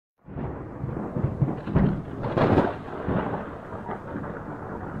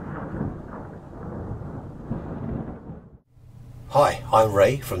Hi, I'm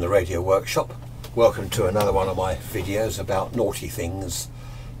Ray from the Radio Workshop. Welcome to another one of my videos about naughty things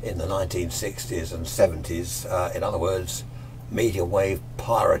in the 1960s and 70s. In other words, medium wave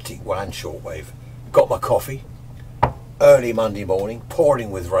pirating, well, and shortwave. Got my coffee. Early Monday morning,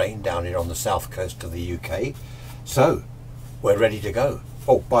 pouring with rain down here on the south coast of the UK. So, we're ready to go.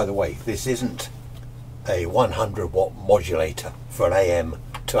 Oh, by the way, this isn't a 100 watt modulator for an AM,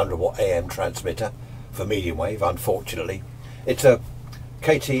 200 watt AM transmitter for medium wave, unfortunately. It's a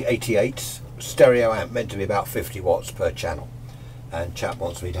KT88 stereo amp, meant to be about 50 watts per channel, and chap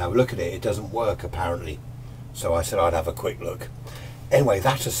wants me to have a look at it. It doesn't work apparently, so I said I'd have a quick look. Anyway,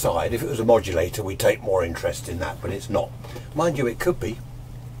 that aside, if it was a modulator we'd take more interest in that, but it's not. Mind you, it could be.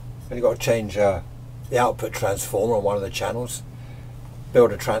 Only got to change the output transformer on one of the channels,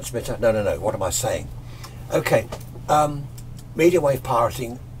 build a transmitter. No, what am I saying? Okay, medium wave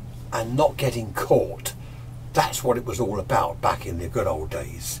pirating and not getting caught. That's what it was all about back in the good old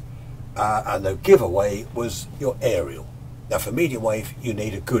days. And the giveaway was your aerial. Now for medium wave you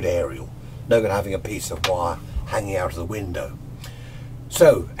need a good aerial. No good having a piece of wire hanging out of the window.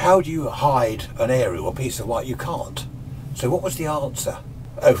 So how do you hide an aerial, a piece of wire? You can't. So what was the answer?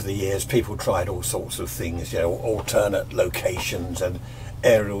 Over the years people tried all sorts of things, you know, alternate locations and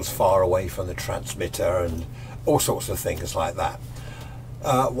aerials far away from the transmitter and all sorts of things like that.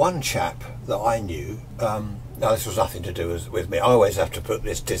 One chap that I knew, now this was nothing to do with me, I always have to put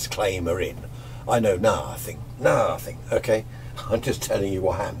this disclaimer in. I know nothing, okay? I'm just telling you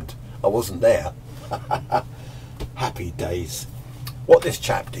what happened. I wasn't there. Happy days. What this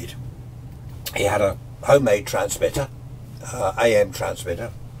chap did, he had a homemade transmitter, AM transmitter,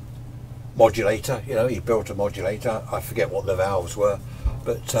 modulator, you know, he built a modulator, I forget what the valves were,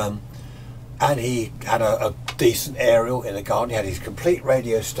 but and he had a decent aerial in the garden. He had his complete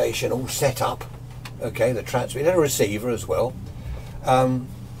radio station all set up, okay, the transmitter, and a receiver as well, and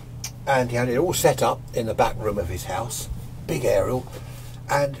he had it all set up in the back room of his house, big aerial,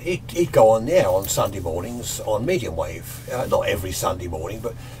 and he'd go on the air on Sunday mornings on medium wave, not every Sunday morning,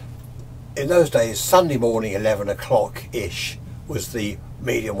 but in those days, Sunday morning 11 o'clock ish was the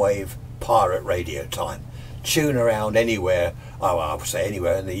medium wave pirate radio time. Tune around anywhere, oh, I would say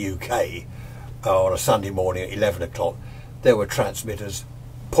anywhere in the UK, on a Sunday morning at 11 o'clock, there were transmitters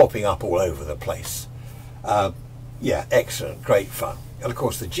popping up all over the place. Yeah, excellent, great fun. And of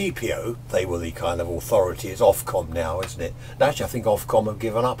course the GPO, they were the kind of authority. It's Ofcom now, isn't it? And actually I think Ofcom have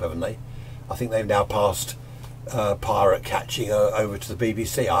given up, haven't they? I think they've now passed pirate catching over to the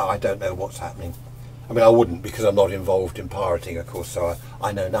BBC. I don't know what's happening. I mean, I wouldn't, because I'm not involved in pirating, of course, so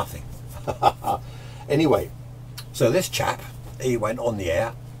I know nothing. Anyway, so this chap, he went on the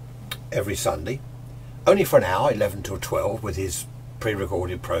air every Sunday, only for an hour, 11 till 12, with his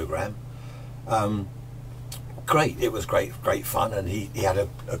pre-recorded program. Great, it was great fun, and he had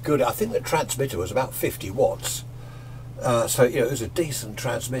a good, I think the transmitter was about 50 watts, so you know, it was a decent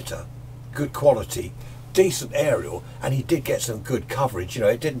transmitter, good quality, decent aerial, and he did get some good coverage. You know,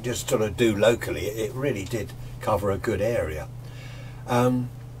 it didn't just sort of do locally, it really did cover a good area. And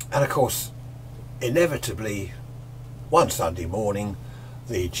of course, inevitably, one Sunday morning,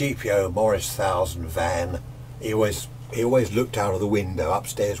 the GPO Morris 1000 van, he always looked out of the window,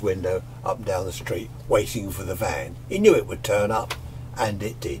 upstairs window, up and down the street, waiting for the van. He knew it would turn up, and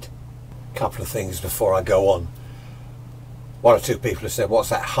it did. A couple of things before I go on. One or two people have said, what's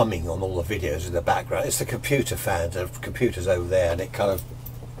that humming on all the videos in the background? It's the computer fans, the computer's over there, and it kind of,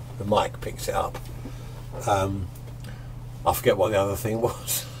 the mic picks it up. I forget what the other thing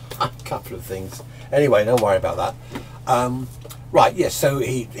was. A couple of things. Anyway, don't worry about that. Right, yes, so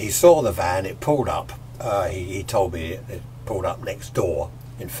he saw the van, it pulled up. He told me it pulled up next door,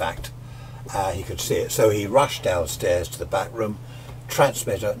 in fact. He could see it. So he rushed downstairs to the back room,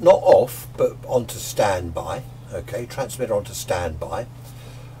 transmitter, not off, but onto standby. Okay, transmitter onto standby.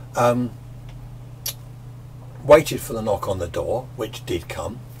 Waited for the knock on the door, which did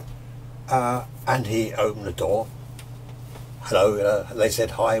come. And he opened the door. Hello, they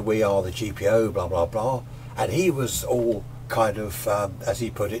said, hi, we are the GPO, blah, blah, blah. And he was all kind of, as he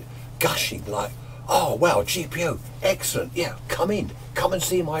put it, gushing like, oh, wow, GPO, excellent, yeah, come in, come and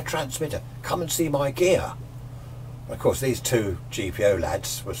see my transmitter, come and see my gear. And of course, these two GPO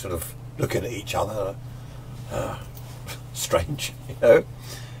lads were sort of looking at each other, strange, you know.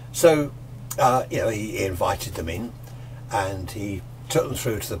 So, you know, he invited them in, and he took them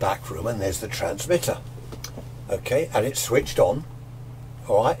through to the back room, and there's the transmitter. Okay, and it's switched on,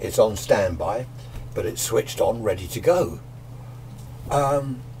 all right, it's on standby, but it's switched on, ready to go.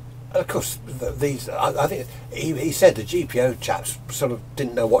 of course, these, I think he said the GPO chaps sort of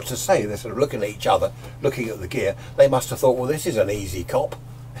didn't know what to say. They're sort of looking at each other, looking at the gear. They must have thought, well, this is an easy cop.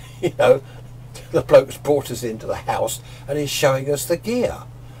 You know, the bloke's brought us into the house and he's showing us the gear.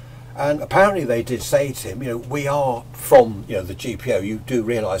 And apparently they did say to him, you know, we are from, you know, the GPO, you do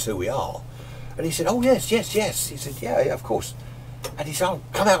realise who we are. And he said, oh, yes. He said, yeah, of course. And he said, oh,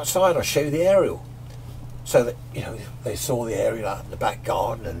 come outside, I'll show you the aerial. So that, you know, they saw the aerial out in the back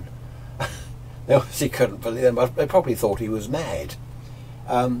garden, and they obviously couldn't believe them. They probably thought he was mad.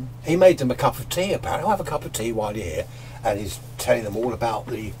 He made them a cup of tea, apparently. I'll have a cup of tea while you're here. And he's telling them all about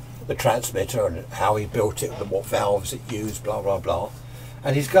the transmitter and how he built it, and what valves it used, blah, blah, blah.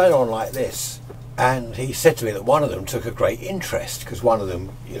 And he's going on like this. And he said to me that one of them took a great interest, because one of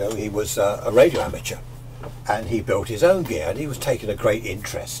them, you know, he was a radio amateur. And he built his own gear, and he was taking a great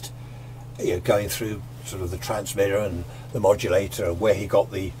interest, you know, going through sort of the transmitter and the modulator and where he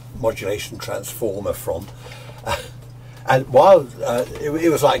got the modulation transformer from. And while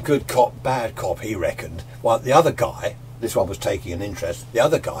it was like good cop, bad cop, he reckoned, while the other guy, this one was taking an interest, the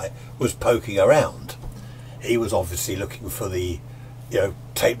other guy was poking around. He was obviously looking for the, you know,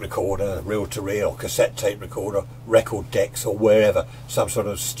 tape recorder, reel-to-reel, or cassette tape recorder, record decks, or wherever, some sort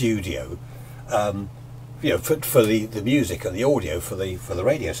of studio, you know, for the music and the audio for the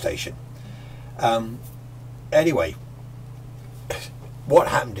radio station. Anyway, what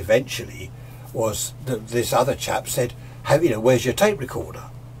happened eventually was that this other chap said, you know, where's your tape recorder?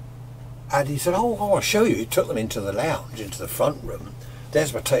 And he said, oh, I'll show you. He took them into the lounge, into the front room.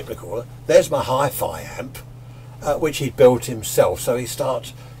 There's my tape recorder. There's my hi-fi amp, which he'd built himself. So he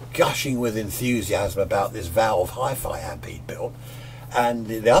starts gushing with enthusiasm about this Valve hi-fi amp he'd built. And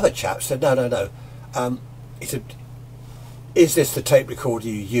the other chap said, no. He said, is this the tape recorder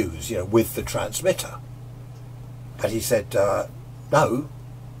you use, you know, with the transmitter? And he said, no,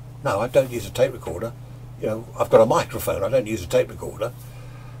 I don't use a tape recorder. You know, I've got a microphone, I don't use a tape recorder.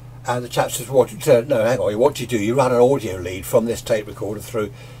 And the chap says, no, hang on, what do? You run an audio lead from this tape recorder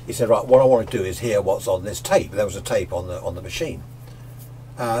through. He said, right, what I want to do is hear what's on this tape. There was a tape on the machine.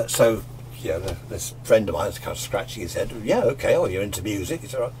 So, you know, this friend of mine was kind of scratching his head. Yeah, okay, oh, you're into music. He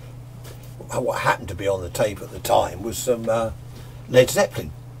said, right. What happened to be on the tape at the time was some Led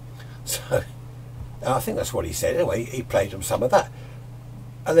Zeppelin. So I think that's what he said. Anyway, he played them some of that.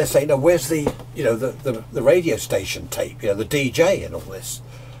 And they're saying, no, where's the, you know, the radio station tape, you know, the DJ and all this.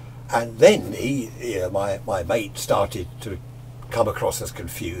 And then he, you know, my mate started to come across as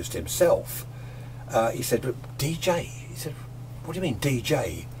confused himself. He said, but DJ? He said, what do you mean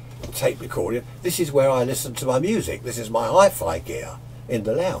DJ? Tape recorder? This is where I listen to my music. This is my hi-fi gear in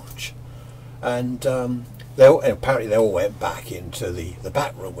the lounge. And apparently they all went back into the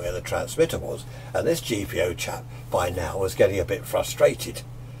back room where the transmitter was, and this GPO chap by now was getting a bit frustrated,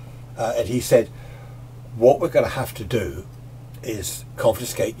 and he said, what we're going to have to do is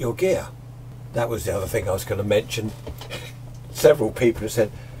confiscate your gear. That was the other thing I was going to mention. Several people have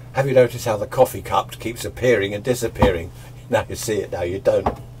said, have you noticed how the coffee cup keeps appearing and disappearing? Now you see it, now you don't.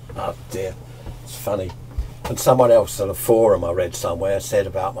 Oh dear, it's funny. And someone else on a forum I read somewhere said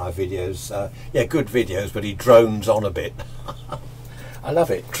about my videos, yeah, good videos, but he drones on a bit. I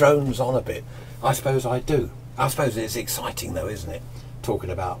love it, drones on a bit. I suppose I do. I suppose it's exciting though, isn't it? Talking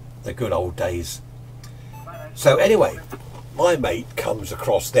about the good old days. So anyway, my mate comes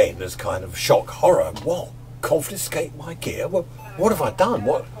across then as kind of shock horror. What? Confiscate my gear? Well, what have I done?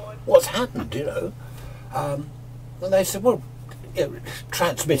 What's happened, you know? And they said, well, you know,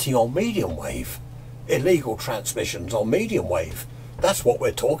 transmitting on medium wave. Illegal transmissions on medium wave. That's what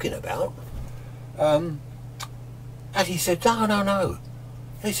we're talking about. And he said, no.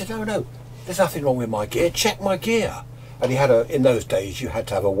 And he said, no, there's nothing wrong with my gear. Check my gear. And he had in those days you had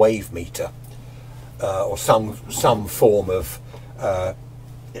to have a wave meter or some form of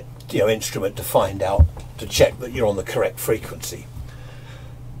you know, instrument to find out, to check that you're on the correct frequency.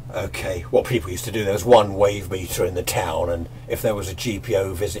 Okay, what people used to do, there was one wave meter in the town, and if there was a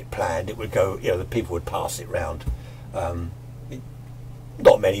GPO visit planned, it would go, you know, the people would pass it round.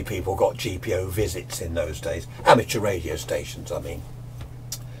 Not many people got GPO visits in those days, amateur radio stations, I mean.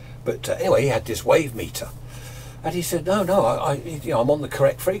 But anyway, he had this wave meter, and he said, no, you know, I'm on the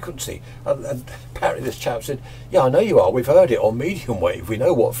correct frequency. And apparently this chap said, yeah, I know you are, we've heard it on medium wave, we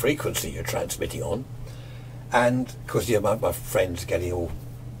know what frequency you're transmitting on. And because, you know, my friend's getting all,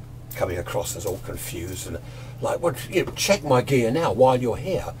 coming across as all confused and like, well, you know, check my gear now while you're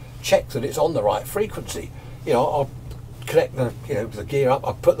here, check that it's on the right frequency. You know, I'll connect the, you know, the gear up,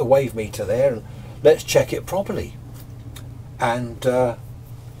 I'll put the wave meter there, and let's check it properly. And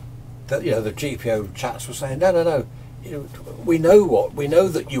you know, the GPO chaps were saying, no, you know, we know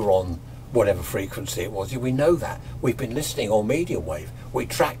that you're on whatever frequency it was. We know that. We've been listening on medium wave. We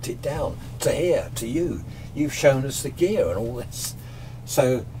tracked it down to here, to you. You've shown us the gear and all this.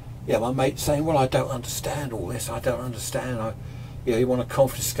 So, yeah, my mate's saying, well, I don't understand all this. I don't understand. You want to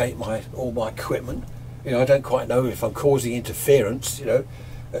confiscate all my equipment. I don't quite know if I'm causing interference.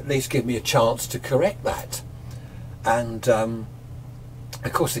 At least give me a chance to correct that. And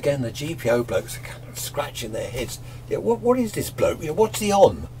of course, again, the GPO blokes are kind of scratching their heads. What is this bloke? What's he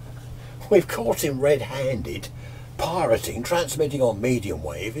on? We've caught him red-handed, pirating, transmitting on medium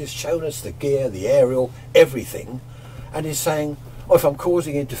wave. He's shown us the gear, the aerial, everything, and he's saying, oh, if I'm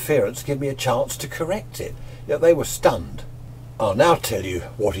causing interference, give me a chance to correct it. They were stunned. I'll now tell you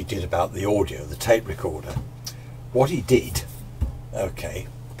what he did about the audio, the tape recorder. What he did, okay,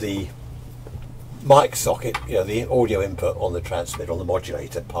 the mic socket, the audio input on the transmitter, on the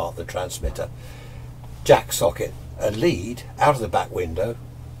modulator part of the transmitter, jack socket, a lead out of the back window,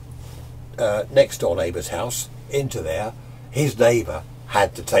 next door neighbour's house, into there. His neighbour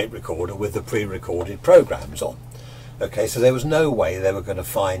had the tape recorder with the pre-recorded programs on. Okay, so there was no way they were going to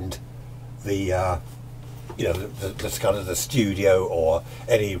find the the kind of the studio or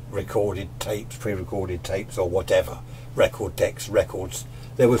any recorded tapes, pre-recorded tapes or whatever, record decks, records.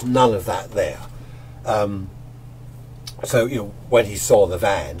 There was none of that there. So when he saw the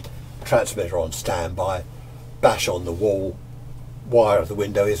van, transmitter on standby, bash on the wall, wire of the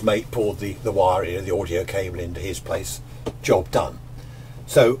window, his mate pulled the wire, the audio cable into his place, job done.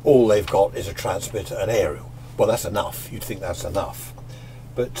 So all they've got is a transmitter and aerial. Well, that's enough. You'd think that's enough.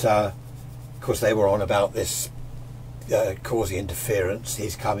 But of course they were on about this causing interference.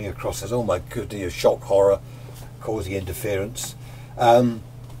 He's coming across as, oh my goodness, shock horror, causing interference.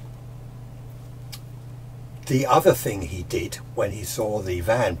 The other thing he did when he saw the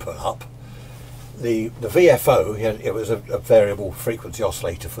van pull up, the VFO, it was a variable frequency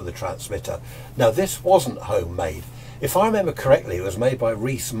oscillator for the transmitter. Now this wasn't homemade. If I remember correctly, it was made by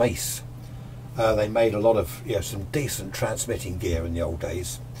Reese Mace. They made a lot of some decent transmitting gear in the old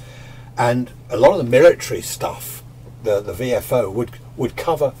days, and a lot of the military stuff, the VFO would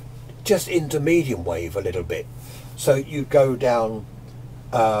cover just into medium wave a little bit. So you'd go down,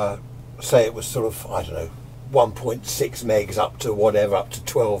 say it was sort of, I don't know, 1.6 megs up to whatever, up to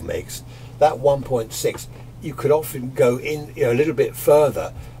 12 megs. That 1.6, you could often go in a little bit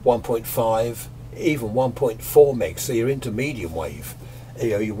further, 1.5, even 1.4 megs, so you're into medium wave.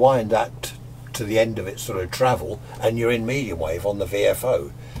 You wind that to the end of its sort of travel and you're in medium wave on the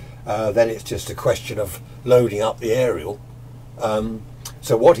VFO. Then it's just a question of loading up the aerial.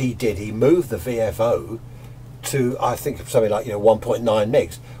 So what he did, he moved the VFO to, I think, something like 1.9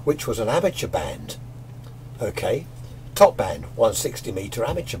 megs, which was an amateur band. Okay, top band, 160 meter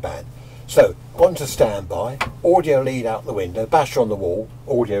amateur band. So onto standby, audio lead out the window, bash on the wall,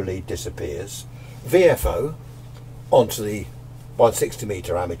 audio lead disappears, VFO onto the 160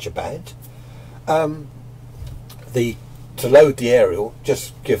 meter amateur band. To load the aerial,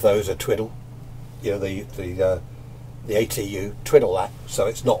 just give those a twiddle, the ATU, twiddle that so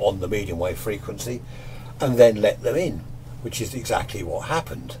it's not on the medium wave frequency, and then let them in, which is exactly what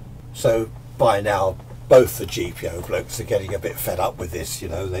happened. So by now both the GPO blokes are getting a bit fed up with this.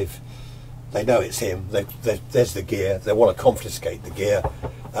 They know it's him. There's the gear. They want to confiscate the gear,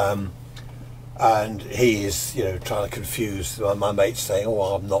 and he is trying to confuse my mates, saying, "Oh,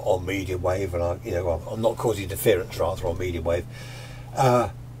 I'm not on medium wave, and I'm not causing interference rather on medium wave."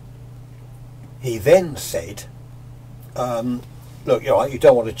 He then said, "Look, you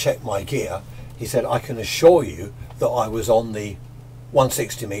don't want to check my gear." He said, "I can assure you that I was on the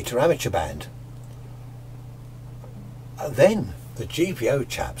 160 meter amateur band." And then the GPO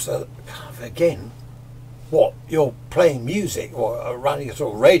chaps are kind of, again, what, you're playing music or running a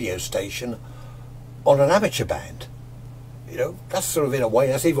sort of radio station on an amateur band? That's sort of, in a way,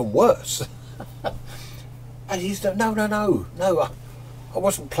 that's even worse. And he's no, I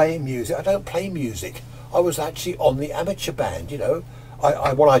wasn't playing music. I don't play music. I was actually on the amateur band.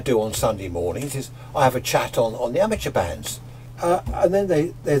 What I do on Sunday mornings is I have a chat on the amateur bands. And then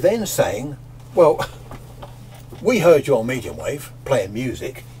they're then saying, well, we heard you on medium wave playing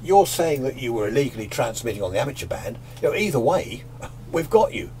music. You're saying that you were illegally transmitting on the amateur band. Either way, we've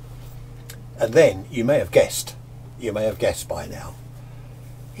got you. And then you may have guessed by now.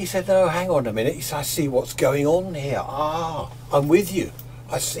 He said, no, hang on a minute. He said, I see what's going on here. I'm with you.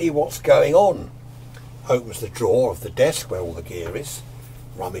 I see what's going on. Opens the drawer of the desk where all the gear is.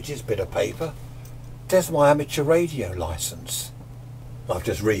 Rummages, bit of paper. There's my amateur radio licence. I've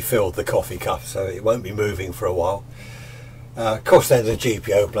just refilled the coffee cup, so it won't be moving for a while. Of course then the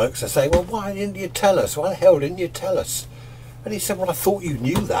GPO blokes are saying, well, why didn't you tell us? Why the hell didn't you tell us? And he said, well, I thought you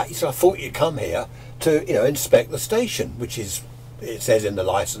knew that. He said, I thought you'd come here to, you know, inspect the station, which is, it says in the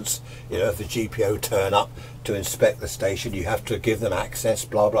licence, you know, if the GPO turn up to inspect the station, you have to give them access,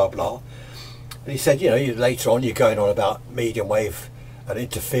 blah, blah, blah. And he said, you know, later on you're going on about medium wave and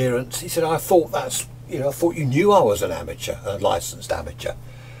interference. He said, I thought that's, you know, I thought you knew I was an amateur, a licensed amateur.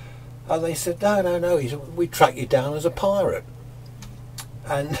 And they said, no, no, no. He said, we track you down as a pirate.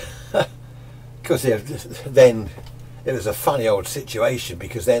 And because then it was a funny old situation,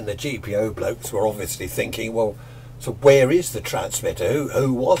 because then the GPO blokes were obviously thinking, well, so where is the transmitter?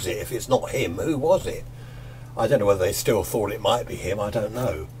 Who was it? If it's not him, who was it? I don't know whether they still thought it might be him. I don't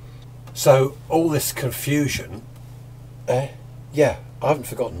know. So all this confusion, yeah, I haven't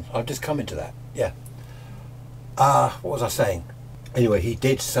forgotten. I've just come into that. Yeah. What was I saying? Anyway, he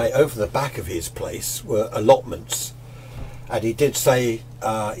did say over the back of his place were allotments, and he did say,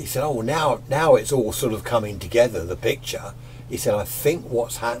 he said, oh, now it's all sort of coming together, the picture. He said, I think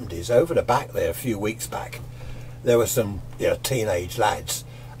what's happened is over the back there, a few weeks back, there were some, you know, teenage lads,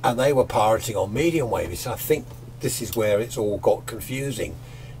 and they were pirating on medium wave. He said, I think this is where it's all got confusing.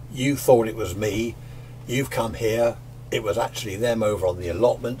 You thought it was me, you've come here, it was actually them over on the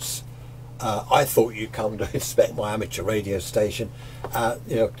allotments. I thought you'd come to inspect my amateur radio station.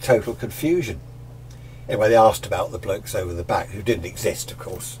 You know, total confusion. Anyway, they asked about the blokes over the back, who didn't exist, of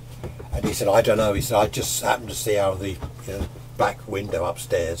course. And he said, I don't know. He said, I just happened to see out of the, you know, back window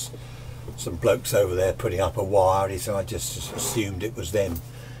upstairs some blokes over there putting up a wire. And he said, I just assumed it was them.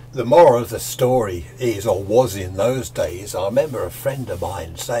 The moral of the story is, or was in those days, I remember a friend of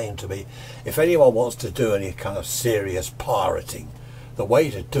mine saying to me, if anyone wants to do any kind of serious pirating, the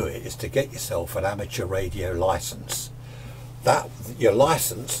way to do it is to get yourself an amateur radio license. That your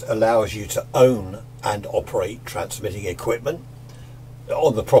license allows you to own and operate transmitting equipment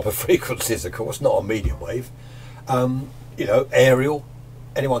on the proper frequencies, of course, not on medium wave. You know, aerial.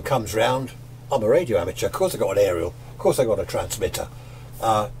 Anyone comes round, I'm a radio amateur. Of course I got an aerial. Of course I got a transmitter.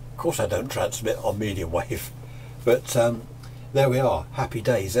 Of course I don't transmit on medium wave. But there we are. Happy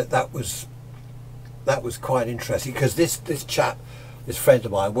days. That was quite interesting, because this chap, this friend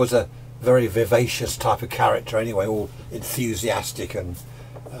of mine, was a very vivacious type of character anyway, all enthusiastic and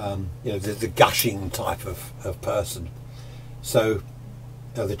you know, the gushing type of person. So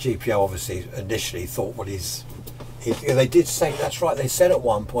you know, the GPO obviously initially thought, what they did say, that's right, they said at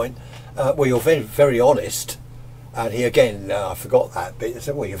one point, well, you're very, very honest. And he again, I forgot that bit, they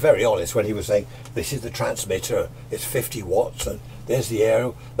said, well, you're very honest, when he was saying, this is the transmitter, it's 50 watts and there's the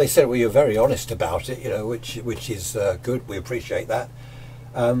aerial. They said, well, you're very honest about it, you know, which is good, we appreciate that.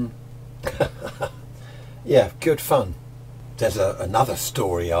 Yeah, good fun. There's another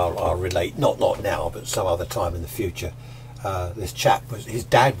story I'll relate, not now, but some other time in the future. This chap, his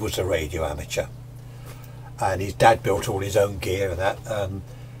dad was a radio amateur, and his dad built all his own gear and that,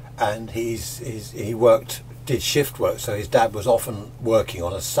 and he did shift work, so his dad was often working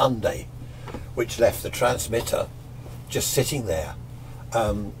on a Sunday, which left the transmitter just sitting there.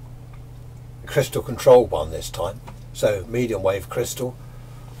 Crystal control one this time, so medium wave crystal.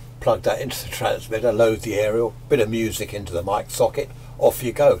 Plug that into the transmitter, load the aerial, bit of music into the mic socket, off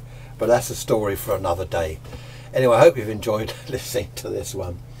you go. But that's a story for another day. Anyway, I hope you've enjoyed listening to this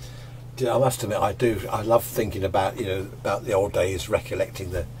one. I must admit, I love thinking about, you know, about the old days, recollecting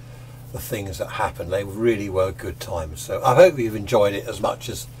the things that happened. They really were good times. So I hope you've enjoyed it as much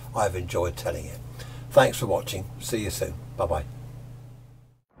as I've enjoyed telling it. Thanks for watching. See you soon. Bye bye.